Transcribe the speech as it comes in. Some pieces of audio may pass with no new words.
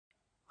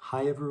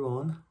Hi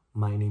everyone,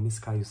 my name is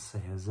Cayo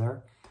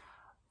Cesar.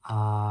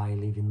 I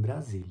live in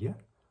Brasília,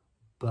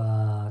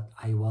 but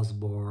I was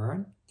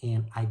born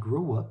and I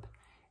grew up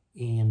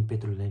in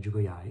Petrolina de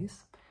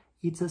Goiás.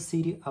 It's a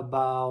city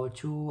about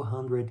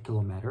 200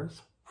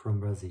 kilometers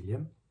from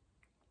Brasília.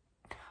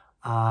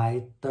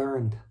 I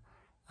turned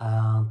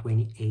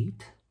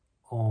 28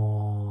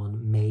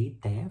 on May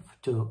 10th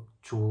to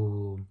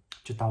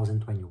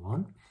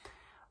 2021.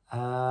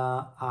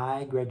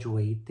 I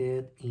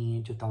graduated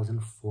in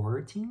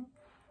 2014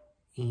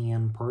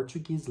 in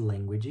Portuguese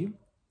language,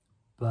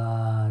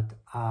 but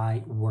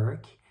I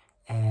work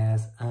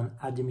as an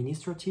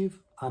administrative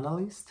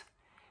analyst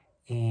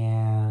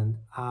and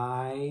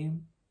I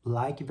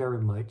like very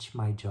much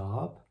my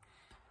job.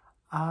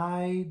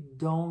 I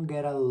don't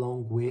get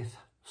along with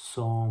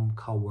some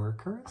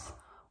coworkers,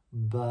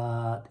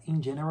 but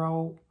in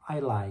general, I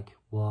like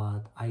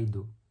what I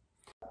do.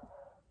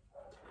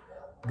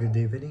 Good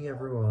evening,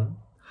 everyone.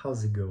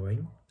 How's it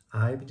going?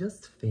 I've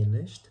just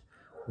finished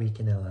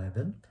weekend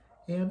 11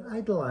 and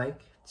I'd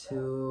like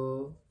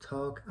to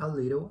talk a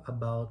little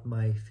about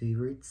my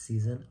favorite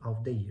season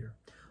of the year.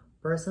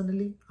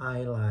 Personally,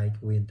 I like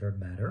winter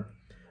better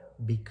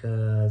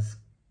because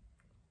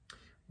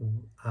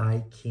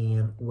I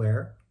can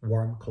wear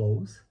warm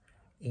clothes,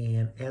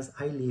 and as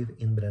I live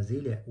in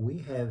Brasília, we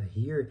have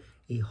here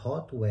a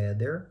hot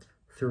weather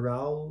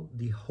throughout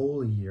the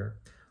whole year.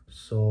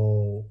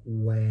 So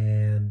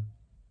when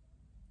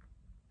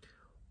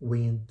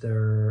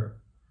winter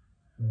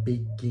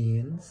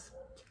begins,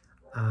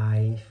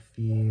 I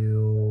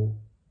feel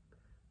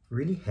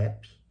really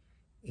happy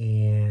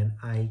and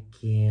I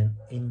can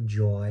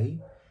enjoy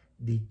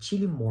the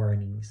chilly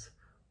mornings.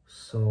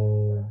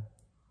 So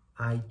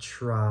I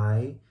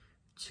try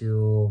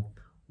to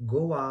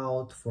go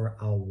out for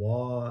a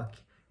walk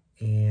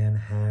and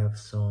have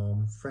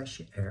some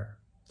fresh air.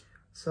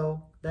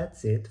 So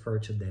that's it for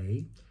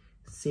today.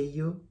 See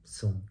you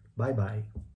soon. Bye bye.